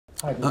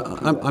I'm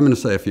going to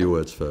say a few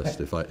words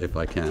first, if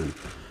I can.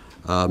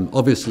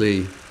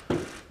 Obviously,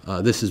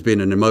 this has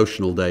been an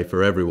emotional day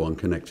for everyone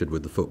connected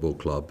with the football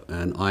club,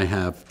 and I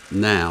have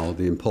now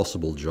the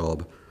impossible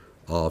job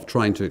of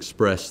trying to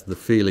express the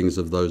feelings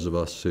of those of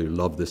us who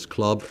love this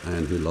club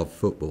and who love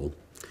football.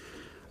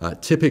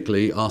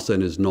 Typically,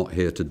 Arsene is not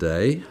here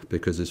today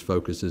because his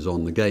focus is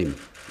on the game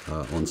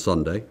on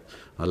Sunday.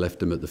 I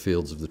left him at the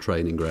fields of the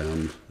training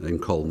ground in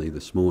Colney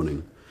this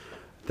morning.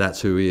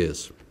 That's who he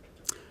is.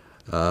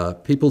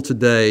 People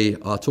today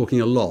are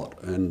talking a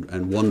lot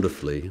and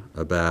wonderfully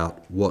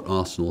about what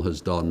Arsenal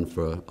has done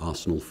for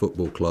Arsenal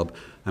Football Club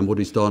and what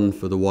he's done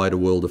for the wider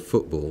world of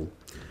football.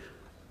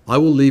 I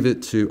will leave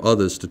it to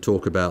others to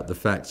talk about the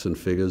facts and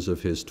figures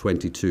of his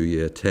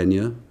 22-year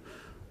tenure.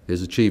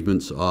 His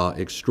achievements are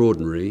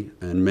extraordinary,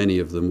 and many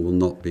of them will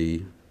not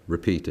be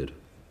repeated.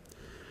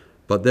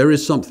 But there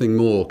is something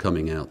more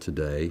coming out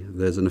today.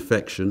 There's an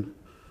affection,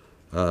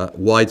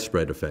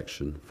 widespread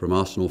affection from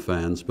Arsenal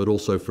fans, but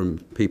also from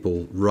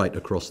people right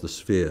across the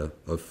sphere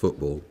of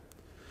football.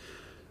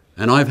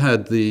 And I've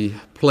had the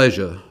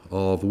pleasure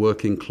of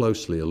working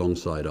closely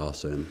alongside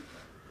Arsene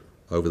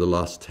over the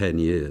last 10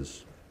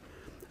 years.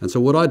 And so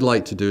what I'd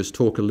like to do is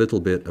talk a little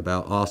bit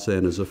about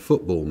Arsene as a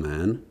football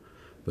man,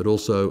 but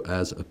also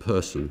as a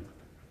person.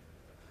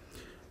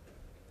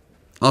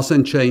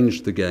 Arsene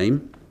changed the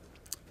game.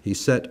 He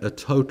set a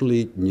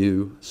totally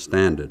new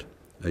standard,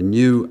 a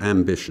new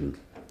ambition.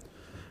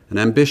 An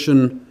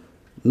ambition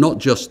not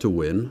just to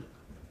win,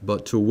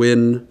 but to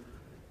win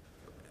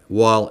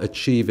while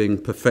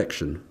achieving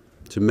perfection,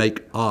 to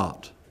make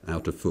art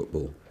out of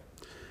football.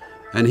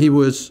 And he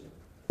was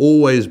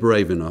always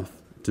brave enough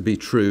to be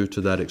true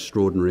to that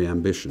extraordinary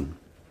ambition.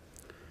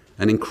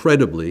 And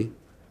incredibly,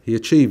 he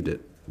achieved it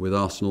with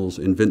Arsenal's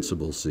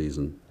invincible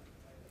season.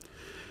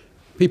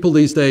 People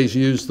these days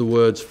use the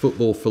words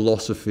football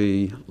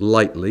philosophy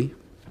lightly,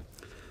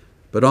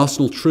 but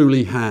Arsenal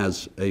truly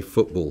has a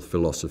football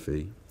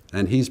philosophy,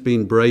 and he's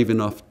been brave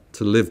enough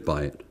to live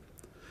by it.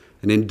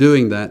 And in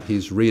doing that,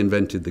 he's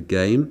reinvented the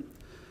game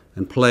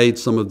and played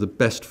some of the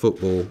best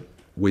football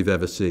we've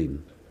ever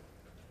seen.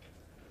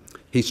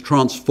 He's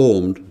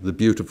transformed the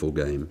beautiful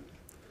game,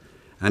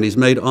 and he's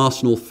made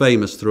Arsenal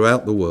famous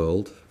throughout the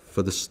world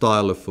for the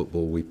style of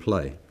football we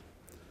play.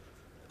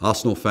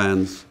 Arsenal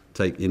fans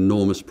take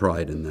enormous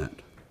pride in that.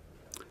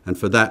 And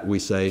for that we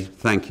say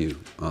thank you,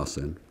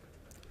 Arsene.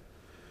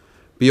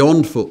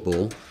 Beyond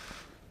football,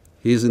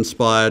 he has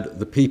inspired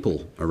the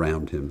people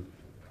around him.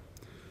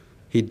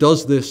 He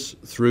does this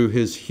through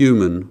his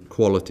human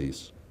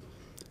qualities,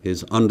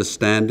 his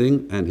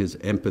understanding and his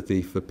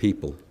empathy for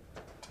people.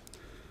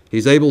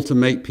 He's able to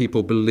make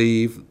people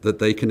believe that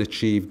they can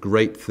achieve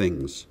great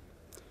things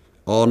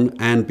on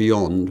and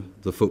beyond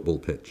the football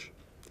pitch.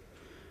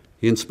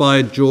 He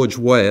inspired George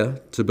Weah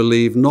to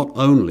believe not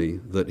only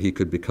that he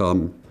could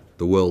become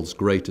the world's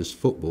greatest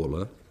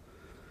footballer,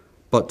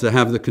 but to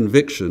have the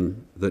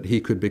conviction that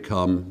he could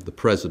become the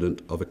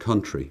president of a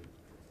country.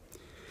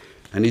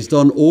 And he's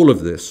done all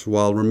of this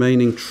while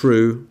remaining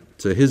true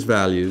to his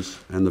values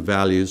and the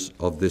values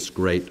of this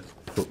great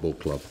football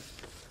club.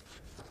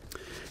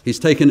 He's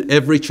taken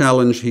every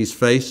challenge he's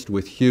faced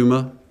with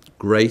humour,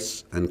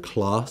 grace, and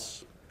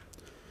class.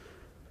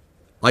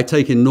 I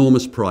take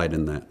enormous pride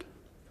in that.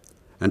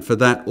 And for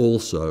that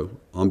also,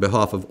 on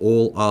behalf of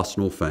all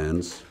Arsenal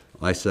fans,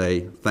 I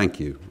say thank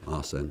you,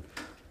 Arsene.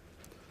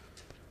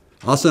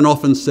 Arsene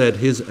often said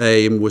his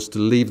aim was to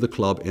leave the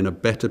club in a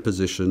better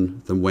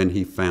position than when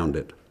he found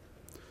it.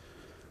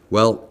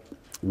 Well,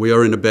 we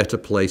are in a better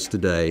place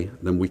today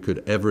than we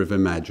could ever have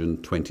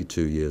imagined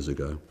 22 years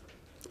ago.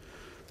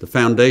 The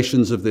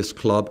foundations of this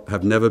club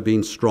have never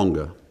been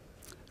stronger,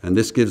 and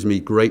this gives me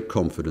great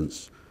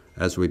confidence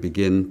as we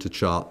begin to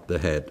chart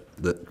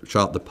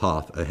the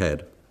path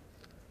ahead.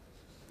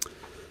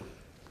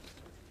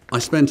 I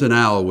spent an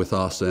hour with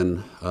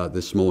Arsene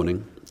this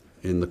morning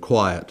in the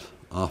quiet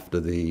after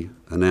the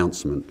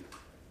announcement.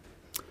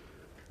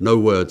 No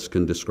words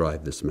can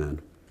describe this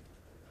man.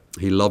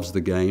 He loves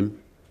the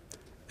game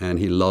and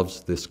he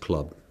loves this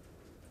club.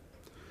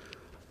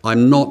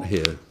 I'm not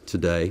here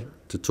today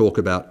to talk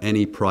about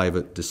any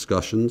private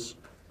discussions.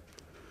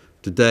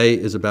 Today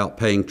is about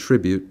paying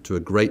tribute to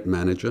a great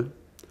manager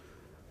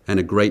and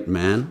a great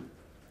man,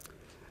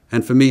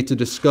 and for me to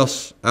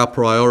discuss our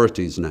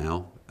priorities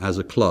now as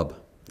a club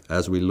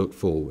as we look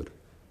forward.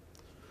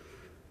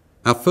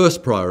 Our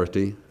first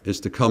priority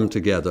is to come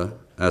together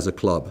as a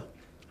club,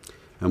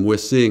 and we're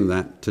seeing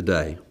that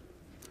today.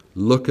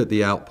 Look at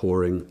the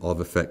outpouring of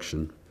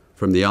affection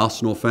from the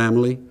Arsenal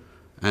family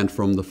and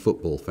from the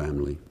football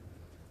family.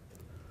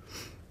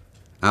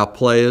 Our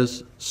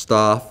players,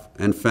 staff,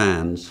 and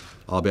fans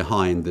are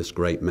behind this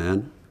great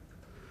man,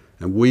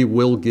 and we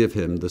will give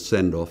him the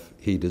send-off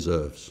he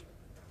deserves.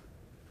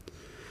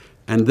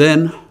 And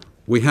then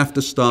we have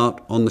to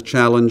start on the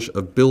challenge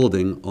of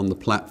building on the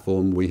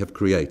platform we have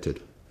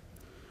created.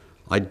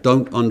 I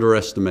don't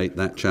underestimate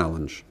that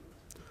challenge.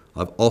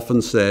 I've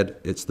often said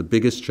it's the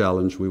biggest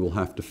challenge we will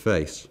have to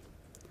face.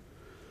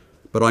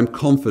 but I'm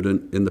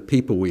confident in the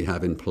people we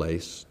have in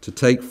place to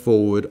take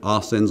forward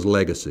Arsene's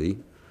legacy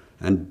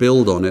and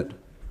build on it,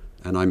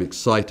 and I'm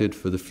excited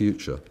for the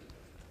future.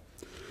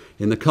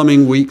 In the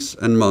coming weeks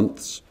and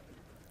months,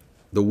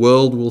 the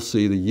world will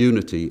see the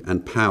unity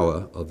and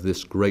power of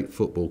this great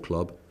football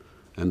club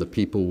and the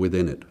people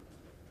within it.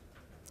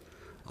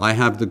 I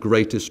have the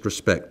greatest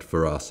respect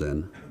for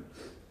Arsene,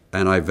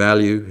 and I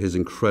value his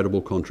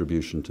incredible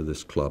contribution to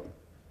this club.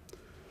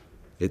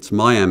 It's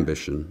my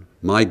ambition,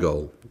 my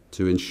goal,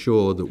 to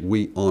ensure that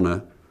we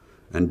honour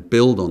and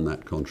build on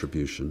that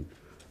contribution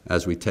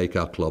as we take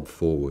our club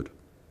forward.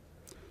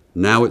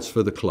 Now it's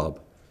for the club,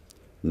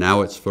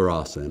 now it's for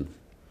Arsene,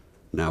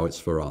 now it's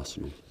for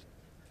Arsenal.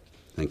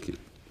 Thank you.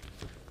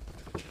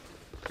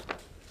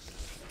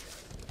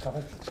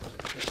 Could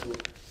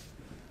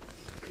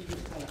you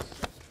just tell us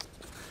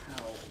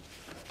how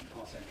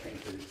Arsene came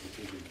to this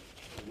decision?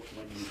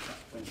 When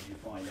did you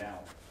find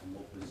out, and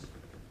what was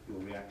your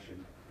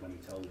reaction when he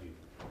told you?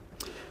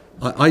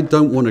 I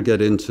don't want to get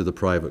into the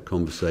private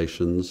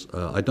conversations.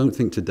 I don't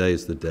think today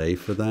is the day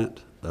for that.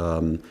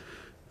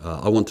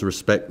 I want to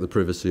respect the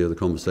privacy of the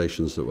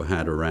conversations that were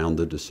had around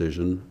the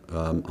decision.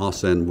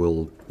 Arsene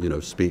will,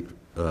 speak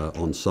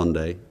on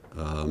Sunday.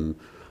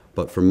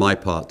 But from my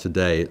part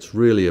today, it's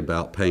really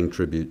about paying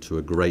tribute to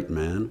a great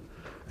man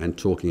and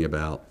talking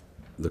about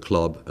the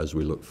club as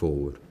we look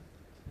forward.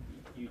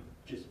 You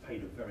just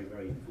paid a very,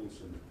 very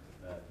fulsome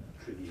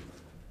tribute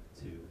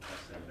to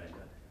Arsene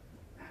Wenger.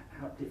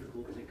 How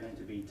difficult is it going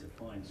to be to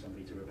find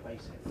somebody to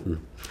replace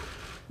him?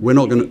 We're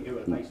not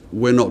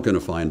going to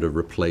find a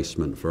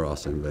replacement for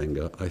Arsene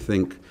Wenger. I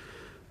think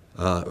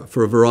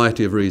for a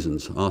variety of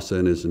reasons.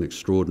 Arsene is an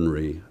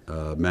extraordinary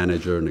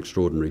manager, an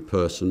extraordinary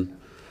person.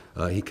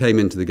 He came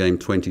into the game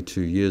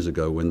 22 years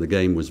ago when the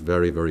game was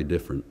very, very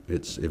different.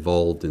 It's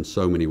evolved in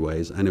so many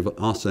ways, and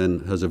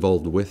Arsene has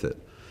evolved with it.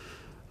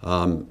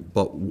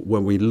 But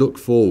when we look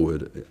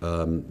forward,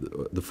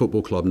 the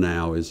football club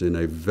now is in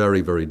a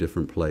very, very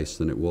different place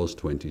than it was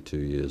 22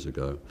 years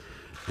ago.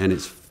 And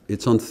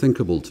it's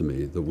unthinkable to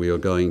me that we are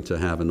going to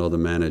have another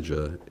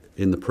manager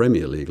in the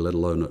Premier League, let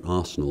alone at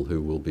Arsenal,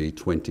 who will be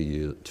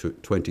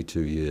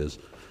 22 years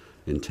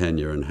in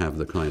tenure and have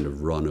the kind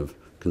of run of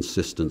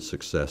consistent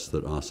success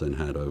that Arsene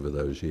had over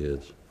those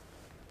years.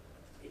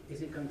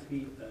 Is it going to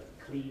be a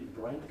clean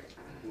break,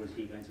 or is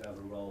he going to have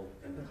a role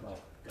in the club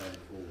going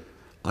forward?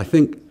 I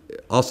think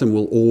Arsene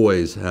will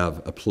always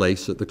have a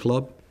place at the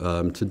club.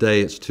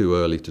 Today it's too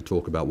early to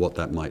talk about what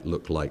that might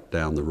look like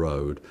down the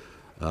road.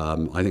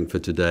 I think for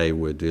today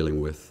we're dealing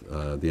with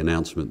the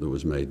announcement that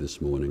was made this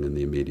morning and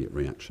the immediate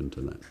reaction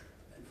to that. And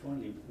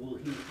finally, will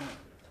he have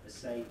a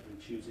say in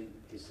choosing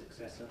his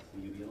successor?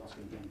 Will you be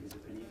asking him his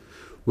opinion?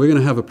 We're going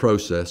to have a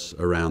process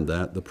around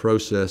that. The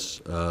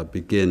process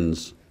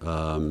begins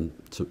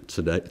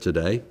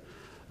today,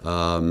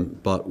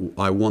 but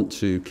I want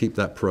to keep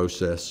that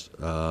process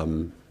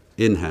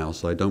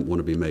in-house. I don't want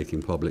to be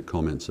making public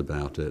comments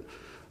about it.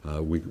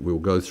 We'll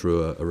go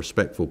through a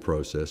respectful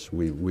process.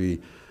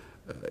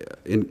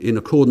 In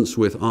accordance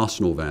with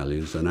Arsenal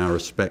values and our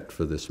respect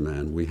for this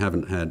man, we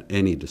haven't had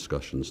any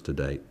discussions to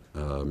date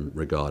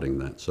regarding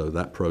that. So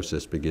that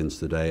process begins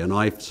today. And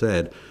I've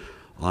said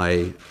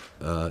I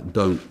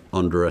don't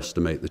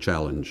underestimate the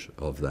challenge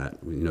of that.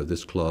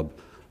 This club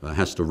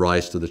has to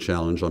rise to the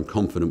challenge. I'm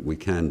confident we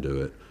can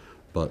do it.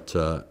 But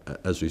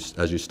as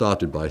you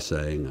started by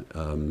saying,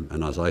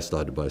 and as I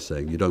started by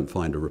saying, you don't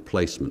find a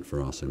replacement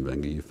for Arsene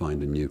Wenger, you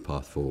find a new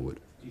path forward.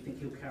 Do you think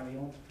he'll carry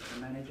on as a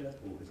manager,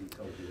 or has he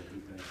told you that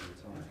he's going to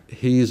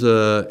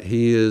retire?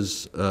 He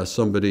is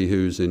somebody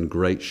who's in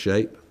great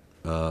shape.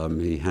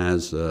 He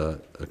has a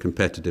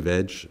competitive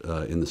edge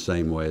in the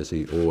same way as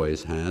he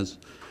always has.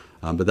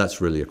 But that's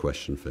really a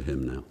question for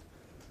him now.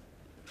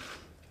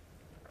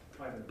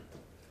 Ivan,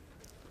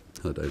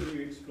 Hello, David. can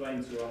you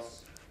explain to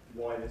us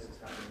why this is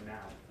happening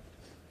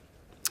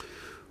now?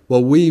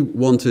 Well, we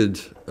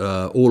wanted,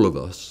 all of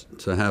us,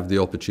 to have the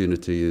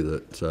opportunity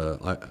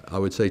that, I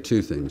would say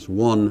two things.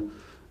 One,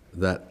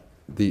 that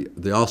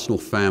the Arsenal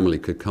family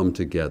could come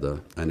together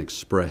and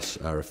express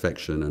our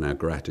affection and our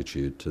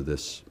gratitude to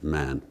this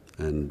man.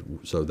 And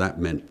so that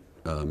meant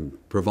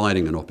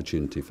providing an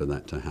opportunity for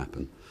that to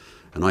happen.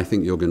 And I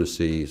think you're going to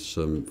see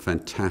some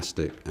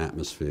fantastic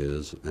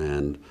atmospheres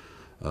and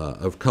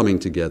of coming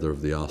together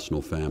of the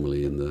Arsenal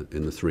family in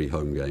the 3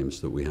 home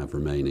games that we have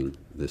remaining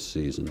this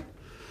season.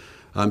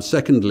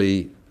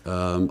 Secondly,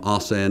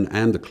 Arsene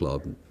and the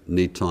club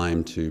need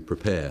time to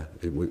prepare.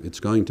 It's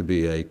going to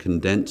be a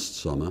condensed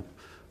summer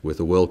with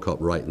a World Cup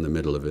right in the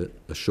middle of it,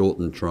 a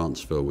shortened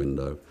transfer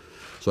window.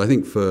 So I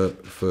think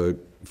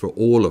for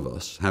all of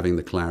us, having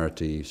the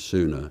clarity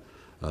sooner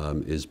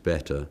is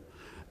better.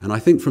 And I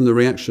think from the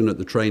reaction at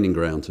the training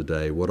ground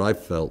today, what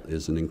I've felt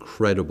is an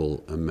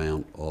incredible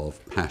amount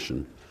of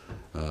passion,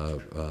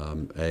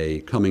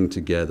 a coming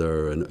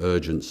together, an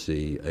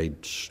urgency, a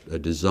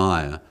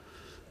desire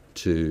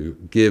to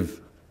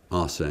give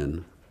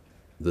Arsene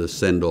the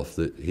send-off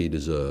that he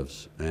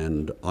deserves.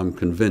 And I'm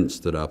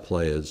convinced that our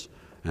players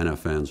and our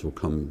fans will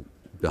come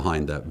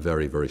behind that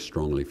very, very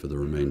strongly for the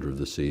remainder of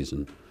the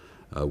season.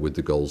 with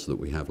the goals that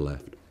we have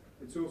left.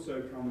 It's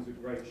also come as a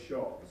great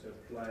shock to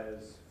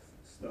players,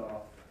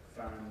 staff,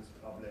 fans,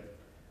 public.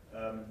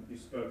 You've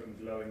spoken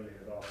glowingly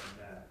of Arsene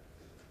there.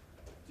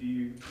 Do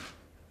you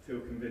feel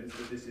convinced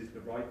that this is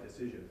the right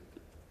decision?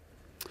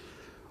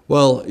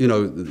 Well, you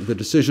know, the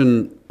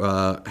decision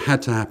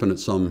had to happen at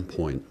some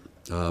point.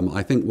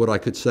 I think what I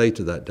could say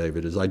to that,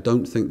 David, is I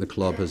don't think the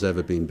club has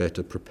ever been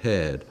better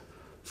prepared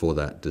for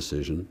that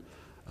decision.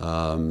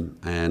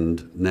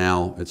 And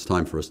now it's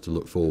time for us to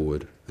look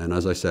forward. And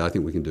as I say, I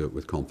think we can do it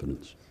with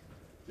confidence.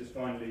 Just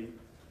finally,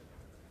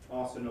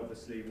 Arsene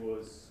obviously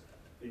was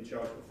in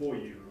charge before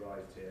you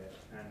arrived here,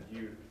 and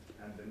you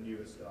and the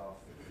newer staff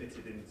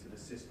fitted into the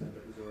system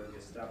that was already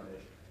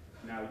established.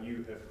 Now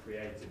you have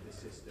created the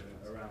system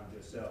around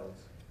yourselves.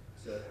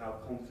 So how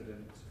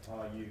confident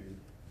are you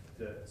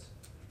that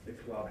the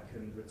club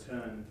can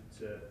return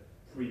to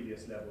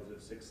previous levels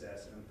of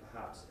success and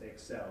perhaps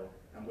excel?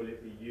 And will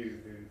it be you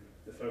who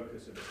the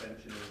focus of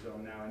attention is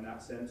on now in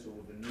that sense, or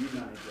will the new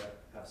manager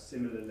have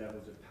similar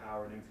levels of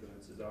power and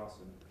influence as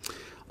Arsene?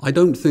 I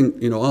don't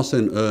think, you know,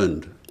 Arsene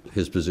earned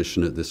his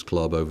position at this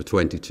club over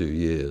 22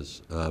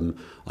 years.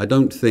 I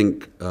don't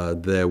think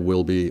there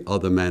will be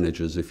other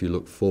managers, if you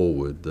look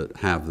forward, that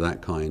have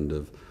that kind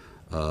of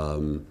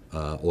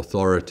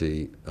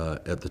authority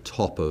at the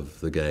top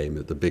of the game,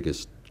 at the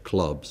biggest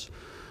clubs.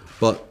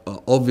 But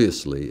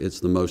obviously,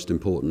 it's the most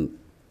important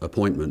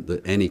appointment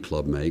that any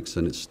club makes,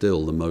 and it's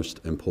still the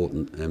most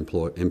important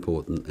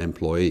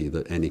employee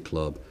that any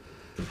club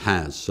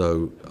has.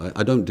 So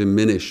I don't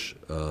diminish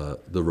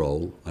the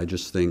role. I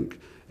just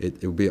think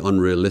it would be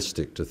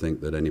unrealistic to think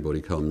that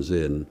anybody comes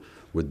in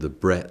with the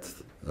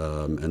breadth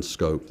and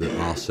scope that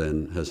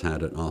Arsene has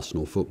had at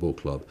Arsenal Football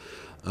Club.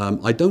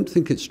 I don't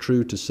think it's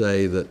true to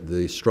say that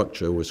the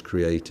structure was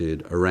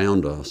created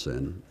around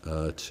Arsene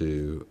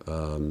to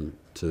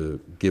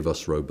give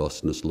us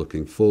robustness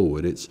looking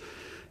forward.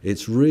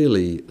 It's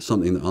really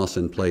something that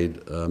Arsene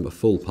played a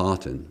full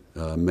part in,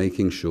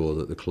 making sure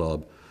that the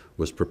club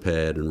was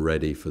prepared and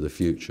ready for the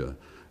future.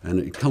 And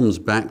it comes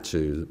back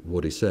to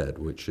what he said,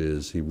 which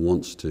is he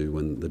wants to,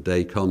 when the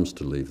day comes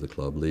to leave the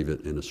club, leave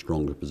it in a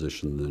stronger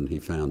position than he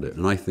found it.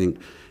 And I think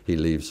he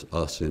leaves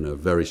us in a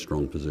very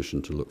strong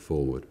position to look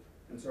forward.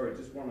 And sorry,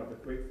 just one other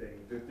quick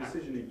thing. The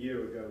decision a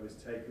year ago was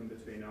taken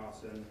between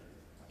Arsene,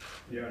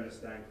 the owner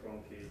Stan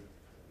Kroenke,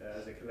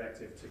 as a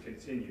collective to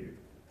continue.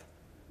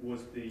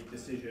 Was the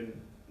decision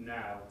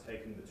now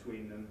taken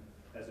between them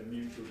as a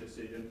mutual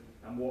decision?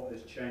 And what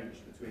has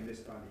changed between this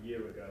time a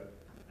year ago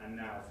and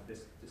now for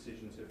this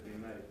decision to have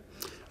been made?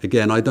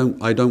 Again, I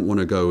don't want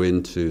to go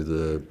into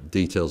the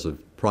details of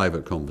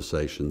private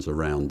conversations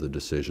around the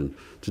decision.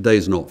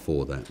 Today's not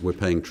for that. We're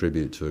paying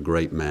tribute to a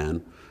great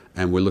man,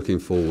 and we're looking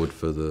forward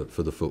for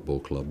the football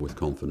club with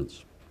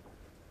confidence.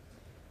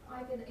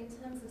 Ivan, in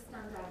terms of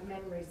standout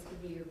memories for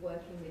you of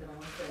working with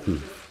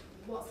Arsene,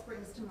 what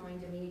springs to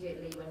mind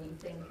immediately when you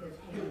think of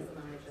him as a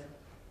manager?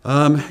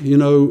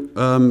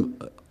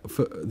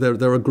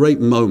 There are great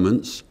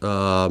moments.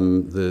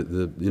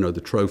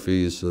 The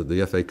trophies,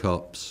 the FA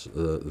Cups,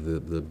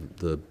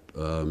 the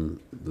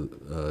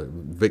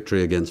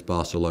victory against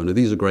Barcelona.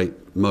 These are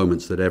great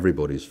moments that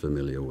everybody's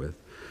familiar with.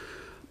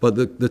 But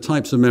the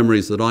types of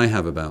memories that I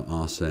have about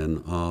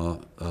Arsene are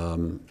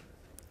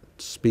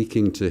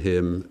speaking to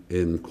him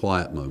in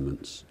quiet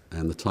moments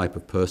and the type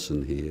of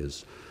person he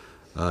is.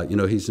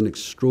 He's an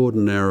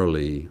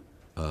extraordinarily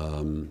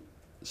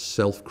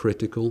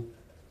self-critical,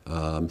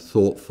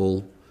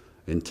 thoughtful,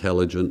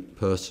 intelligent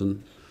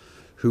person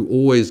who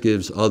always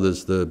gives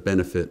others the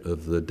benefit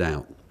of the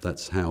doubt.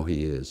 That's how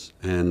he is.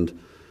 And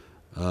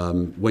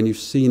when you've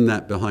seen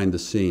that behind the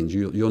scenes,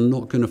 you're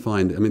not going to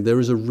find, there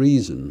is a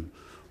reason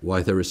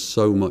why there is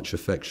so much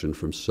affection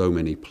from so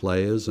many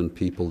players and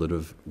people that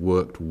have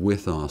worked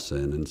with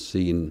Arsene and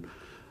seen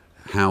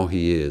how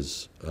he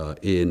is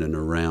in and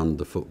around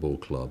the football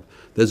club.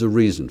 There's a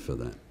reason for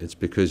that. It's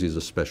because he's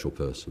a special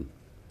person.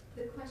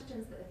 The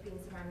questions that have been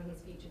surrounding his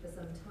future for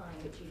some time,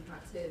 which you've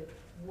had to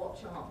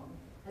watch on,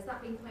 has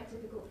that been quite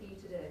difficult for you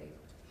to do?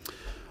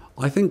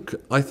 I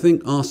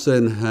think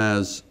Arsene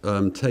has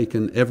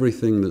taken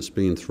everything that's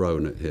been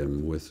thrown at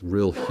him with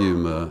real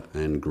humour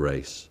and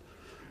grace.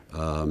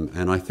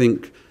 And I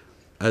think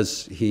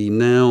as he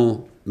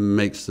now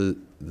makes the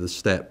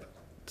step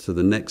to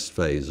the next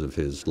phase of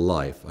his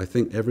life, I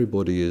think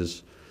everybody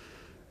is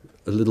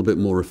a little bit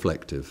more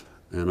reflective.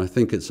 And I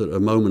think it's at a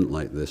moment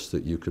like this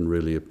that you can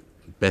really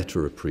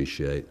better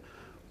appreciate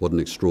what an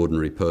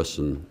extraordinary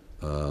person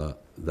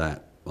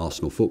that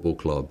Arsenal Football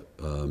Club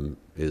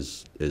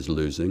is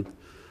losing,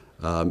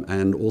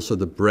 and also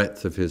the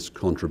breadth of his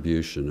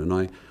contribution. And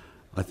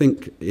I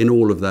think in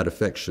all of that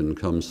affection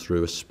comes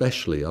through,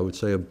 especially, I would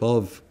say,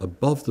 above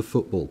the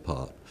football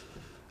part,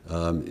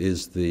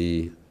 is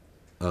the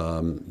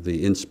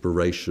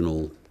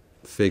inspirational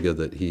figure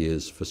that he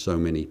is for so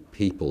many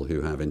people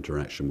who have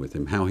interaction with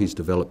him, how he's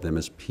developed them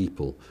as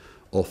people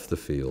off the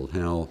field,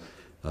 how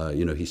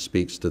he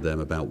speaks to them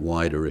about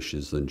wider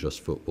issues than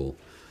just football.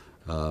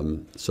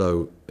 It's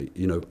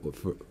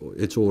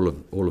all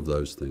of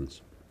those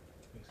things.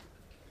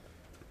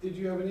 Did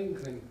you have an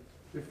inkling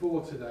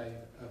before today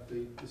of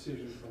the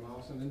decision from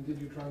Arsene, and did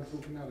you try and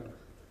talk him out of it?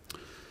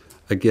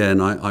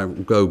 Again, I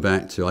go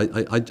back to,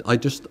 I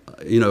just,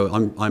 you know,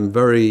 I'm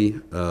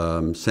very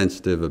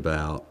sensitive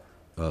about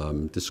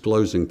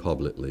disclosing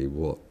publicly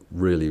what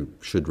really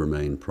should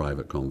remain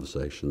private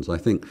conversations. I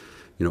think,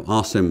 you know,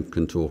 Arsene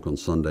can talk on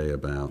Sunday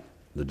about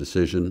the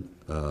decision.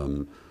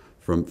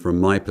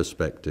 From my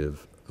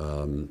perspective,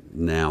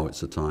 now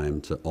it's a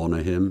time to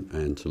honour him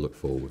and to look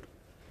forward.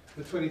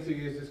 For 22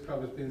 years this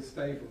club has been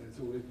stable.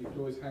 You could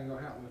always hang your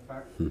hat on the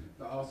fact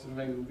that Arsene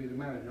Wenger will be the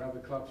manager. Other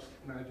clubs'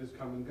 managers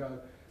come and go.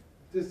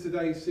 Does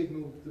today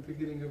signal the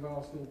beginning of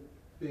Arsenal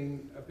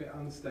being a bit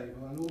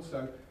unstable? And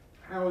also,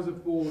 how as a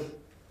board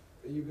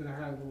are you going to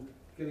handle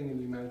getting a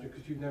new manager,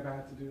 because you've never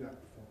had to do that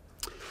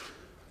before?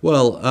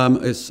 Well,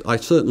 I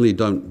certainly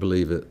don't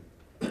believe it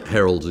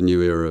heralds a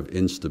new era of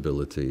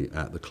instability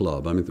at the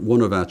club. I mean, one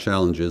of our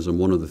challenges and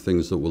one of the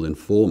things that will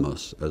inform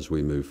us as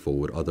we move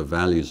forward are the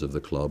values of the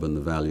club and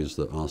the values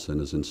that Arsene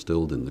has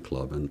instilled in the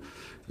club. And,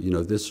 you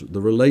know, the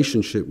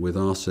relationship with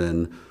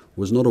Arsene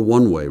was not a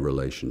one-way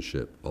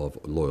relationship of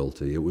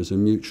loyalty. It was a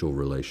mutual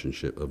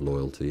relationship of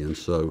loyalty. And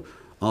so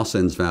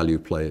Arsene's value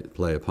play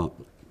a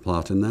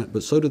part in that,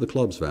 but so do the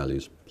club's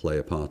values play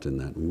a part in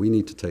that. And we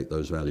need to take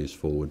those values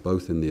forward,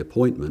 both in the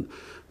appointment,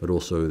 but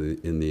also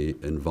in the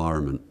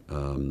environment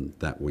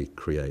that we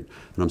create.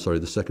 And I'm sorry,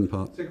 the second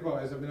part? Second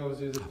part is, I mean,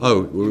 obviously...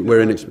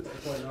 we're in...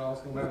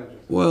 Arsenal managers.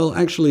 Well,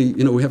 actually,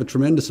 you know, we have a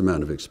tremendous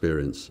amount of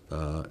experience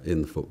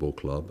in the football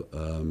club.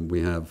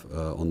 We have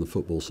on the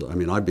football side, I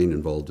mean, I've been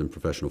involved in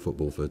professional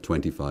football for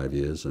 25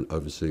 years and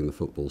overseeing the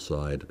football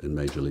side in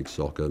Major League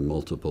Soccer,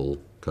 multiple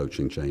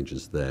coaching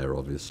changes there,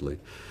 obviously.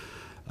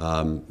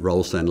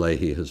 Raul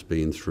Sanllehi has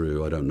been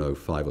through, I don't know,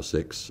 5 or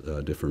 6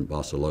 different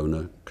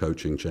Barcelona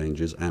coaching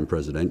changes and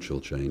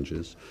presidential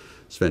changes.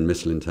 Sven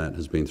Mislintat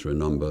has been through a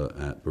number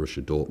at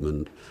Borussia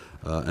Dortmund.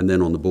 And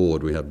then on the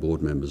board, we have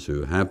board members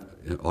who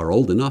are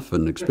old enough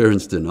and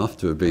experienced enough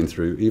to have been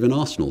through even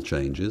Arsenal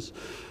changes.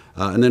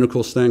 And then, of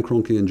course, Stan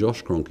Kroenke and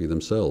Josh Kroenke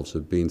themselves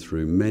have been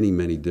through many,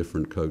 many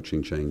different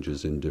coaching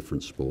changes in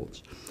different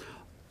sports.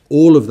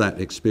 All of that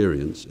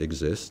experience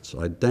exists.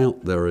 I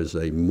doubt there is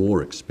a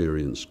more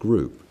experienced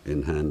group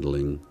in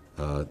handling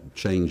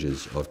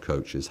changes of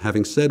coaches.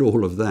 Having said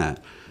all of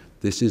that,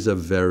 this is a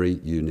very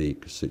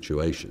unique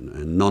situation,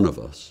 and none of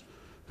us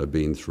have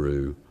been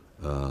through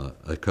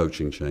a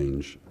coaching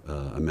change,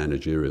 a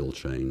managerial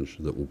change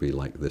that will be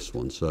like this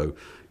one. So,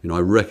 you know, I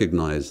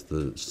recognize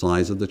the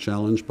size of the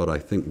challenge, but I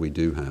think we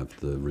do have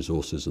the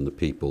resources and the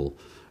people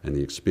and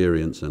the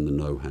experience and the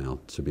know-how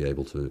to be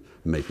able to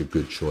make a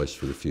good choice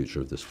for the future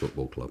of this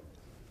football club.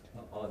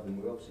 Ivan,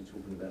 we're obviously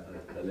talking about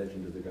a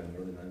legend of the game,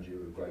 or the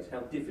managerial grace. How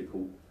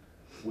difficult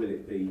will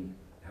it be?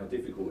 How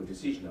difficult a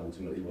decision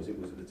ultimately was it?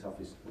 Was it one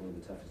of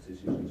the toughest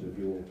decisions of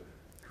your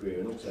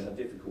career? And also, how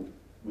difficult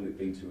will it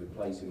be to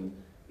replace him?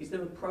 Is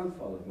there a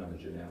profile of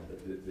manager now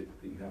that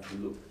you have to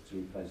look to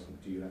replace him?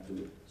 Do you have to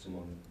look at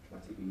someone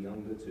dramatically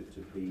younger to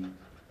be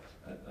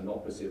an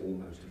opposite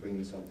almost, to bring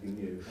in something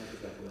new? How does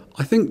that work?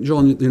 I think,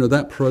 John, you know,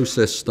 that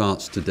process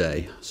starts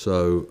today.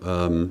 So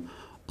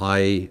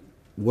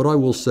what I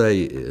will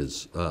say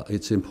is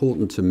it's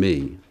important to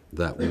me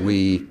that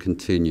we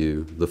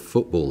continue the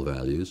football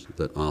values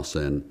that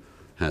Arsene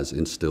has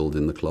instilled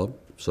in the club.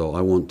 So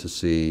I want to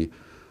see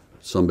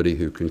somebody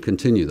who can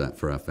continue that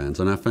for our fans,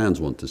 and our fans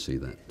want to see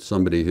that.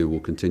 Somebody who will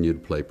continue to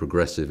play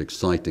progressive,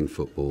 exciting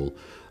football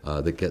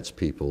that gets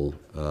people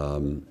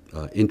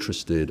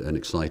interested and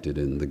excited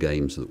in the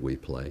games that we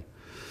play.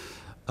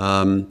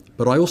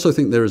 But I also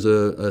think there is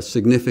a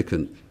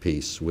significant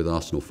piece with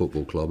Arsenal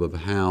Football Club of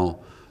how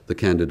the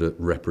candidate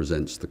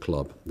represents the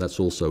club. That's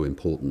also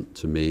important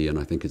to me, and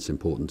I think it's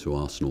important to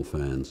Arsenal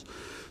fans.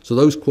 So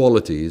those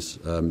qualities,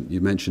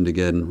 you mentioned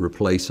again,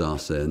 replace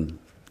Arsene.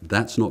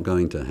 That's not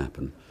going to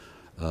happen.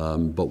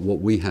 But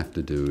what we have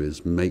to do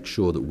is make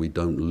sure that we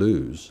don't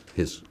lose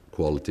his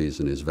qualities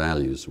and his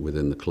values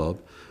within the club,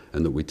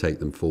 and that we take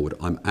them forward.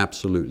 I'm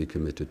absolutely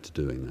committed to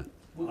doing that.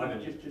 Well,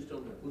 just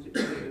on that, was it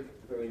a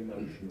very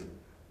emotional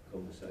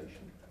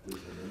conversation with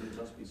him? I mean, it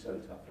must be so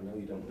tough. I know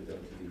you don't want to go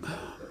into detail,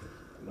 but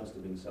it must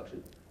have been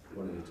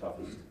one of the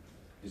toughest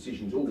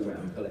decisions all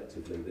round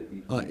collectively that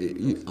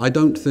you... I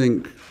don't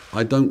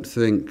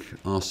think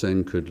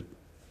Arsene could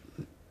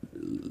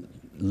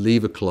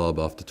leave a club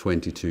after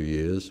 22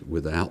 years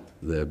without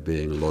there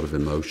being a lot of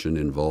emotion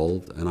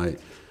involved. And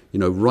you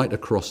know, right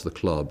across the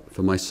club,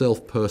 for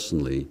myself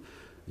personally,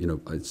 you know,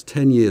 it's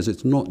 10 years.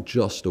 It's not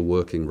just a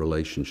working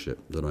relationship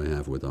that I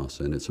have with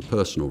Arsene. It's a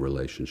personal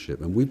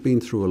relationship, and we've been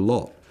through a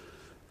lot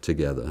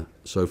together.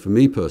 So for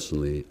me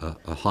personally,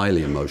 a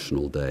highly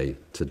emotional day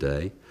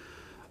today.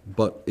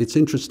 But it's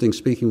interesting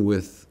speaking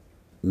with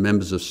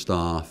members of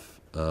staff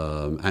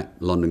at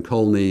London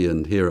Colney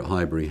and here at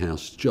Highbury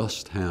House,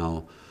 just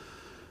how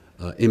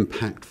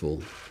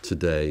impactful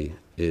today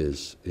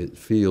is. It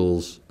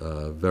feels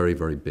very,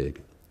 very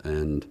big.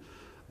 And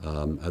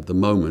at the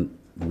moment,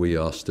 we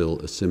are still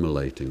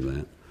assimilating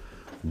that.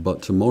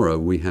 But tomorrow,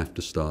 we have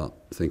to start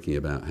thinking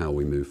about how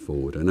we move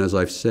forward. And as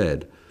I've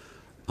said,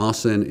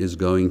 Arsene is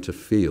going to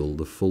feel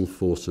the full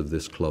force of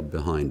this club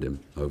behind him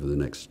over the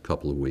next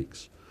couple of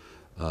weeks.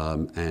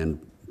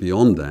 And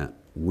beyond that,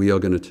 we are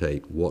going to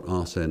take what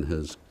Arsene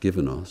has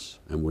given us,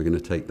 and we're going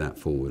to take that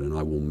forward, and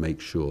I will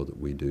make sure that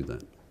we do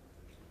that.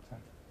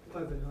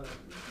 Ivan, hi.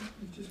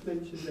 You just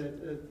mentioned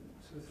that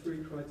sort of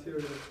 3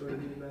 criteria for a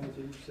new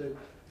manager. You said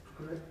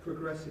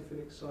progressive and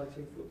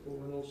exciting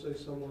football, and also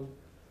someone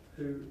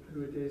who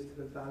adheres to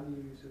the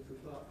values of the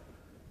club.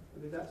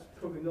 I mean, that's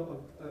probably not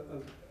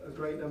a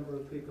great number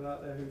of people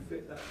out there who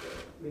fit that bill.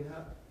 I mean,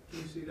 how do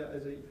you see that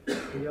as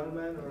a young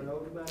man or an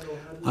older man, or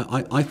how do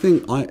you I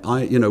think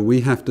you know,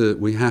 we have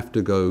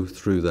to go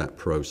through that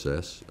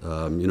process.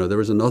 You know,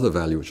 there is another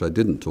value which I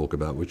didn't talk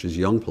about, which is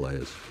young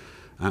players.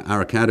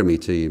 Our academy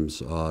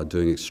teams are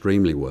doing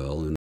extremely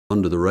well, and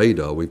under the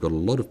radar, we've got a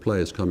lot of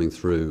players coming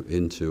through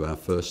into our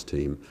first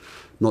team,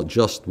 not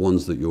just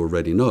ones that you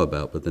already know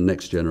about, but the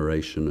next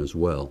generation as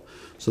well.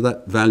 So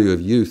that value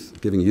of youth,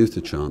 giving youth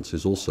a chance,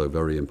 is also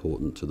very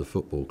important to the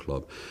football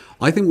club.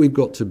 I think we've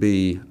got to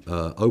be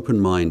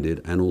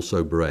open-minded and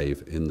also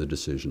brave in the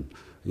decision.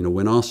 You know,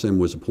 when Arsene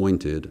was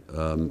appointed,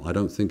 I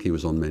don't think he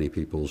was on many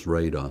people's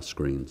radar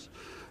screens.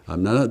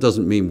 Now, that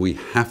doesn't mean we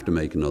have to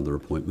make another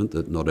appointment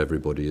that not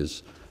everybody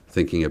is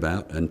thinking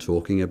about and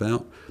talking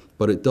about,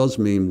 but it does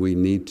mean we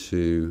need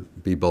to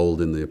be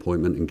bold in the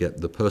appointment and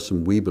get the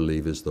person we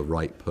believe is the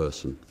right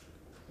person.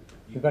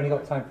 We've only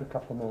got time for a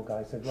couple more,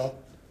 guys. So, Rob?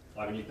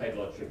 I mean, you paid a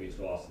lot of tribute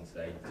to Arsene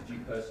today. Did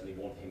you personally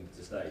want him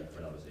to stay for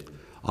another season?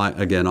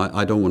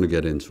 I don't want to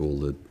get into all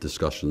the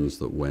discussions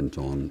that went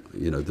on.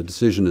 You know, the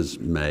decision is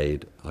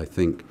made. I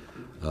think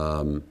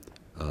now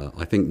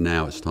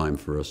it's time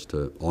for us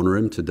to honour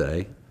him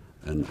today,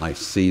 and I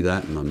see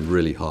that, and I'm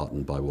really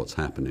heartened by what's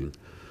happening.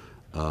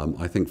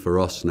 I think for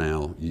us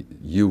now,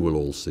 you will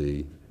all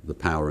see the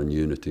power and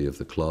unity of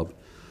the club.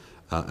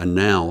 And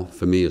now,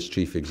 for me as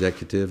chief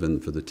executive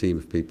and for the team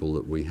of people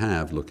that we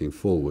have looking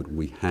forward,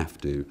 we have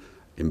to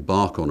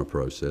embark on a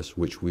process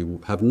which we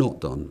have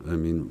not done. I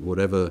mean,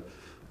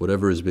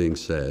 whatever is being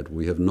said,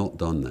 we have not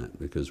done that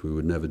because we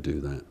would never do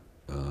that.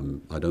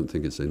 I don't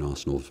think it's in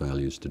Arsenal's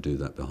values to do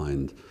that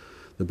behind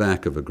the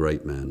back of a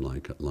great man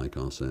like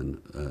Arsene.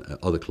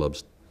 Other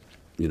clubs,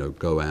 you know,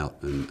 go out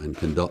and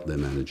conduct their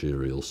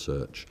managerial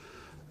search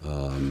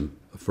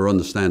for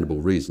understandable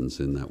reasons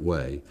in that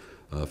way.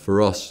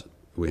 For us,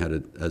 we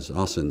had, as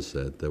Arsene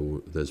said,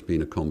 there's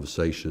been a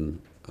conversation.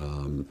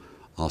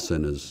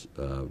 Arsene has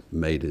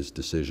made his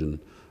decision,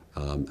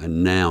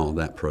 and now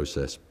that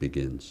process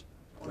begins.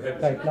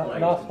 Dave,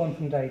 last one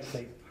from Dave,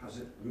 please.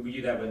 Were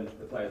you there when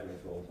the players were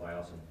informed by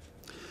Arsene?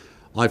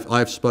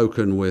 I've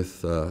spoken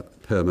with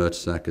Per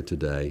Mertesacker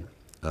today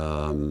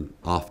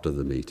after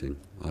the meeting.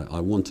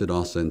 I wanted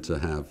Arsene to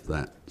have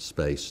that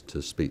space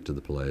to speak to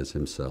the players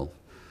himself.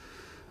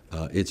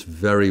 It's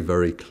very,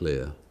 very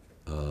clear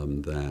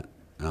that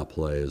our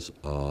players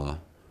are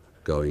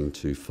going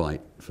to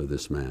fight for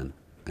this man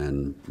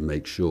and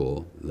make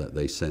sure that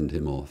they send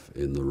him off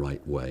in the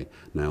right way.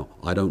 Now,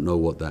 I don't know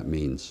what that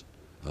means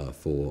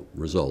for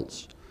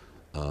results,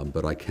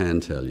 but I can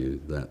tell you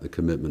that the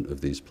commitment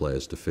of these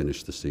players to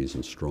finish the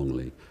season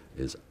strongly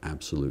is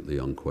absolutely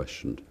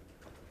unquestioned.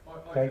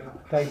 Dave?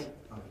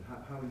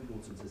 How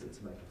important is it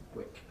to make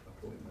quick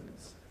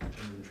appointments in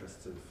the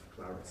interests of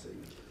clarity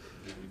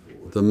moving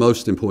forward? The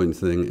most important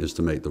thing is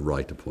to make the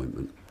right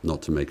appointment,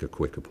 not to make a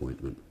quick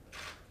appointment.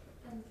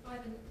 And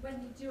Ivan, when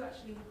you do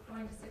actually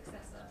find a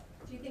successor,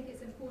 do you think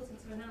it's important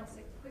to announce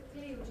it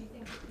quickly, or do you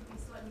think it could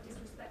be slightly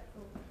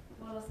disrespectful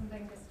while Arsene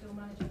Wenger is still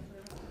managing for the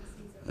rest of the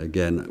season?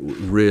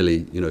 Again,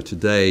 really, you know,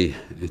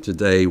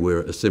 today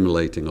we're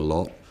assimilating a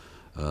lot.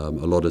 A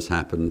lot has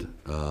happened.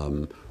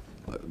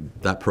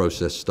 That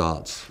process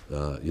starts,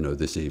 you know,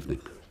 this evening.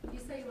 You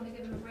say you want to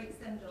give him a great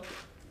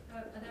send-off.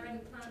 Are there any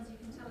plans you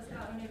can tell us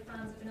about? I know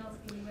fans have been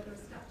asking you whether a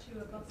statue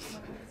or bust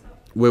might be put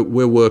up.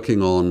 We're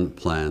working on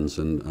plans,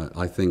 and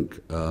I think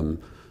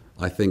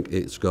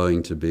it's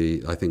going to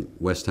be. I think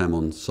West Ham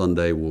on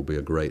Sunday will be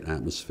a great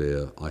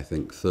atmosphere. I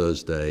think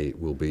Thursday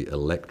will be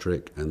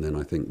electric, and then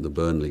I think the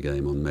Burnley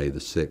game on May the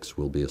 6th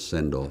will be a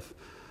send-off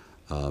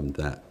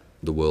that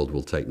the world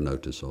will take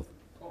notice of.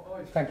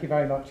 Thank you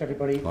very much,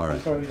 everybody. All right.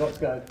 I'm sorry we've got to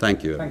go.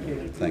 Thank you. Thank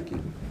you. Thank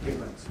you.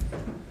 Thanks.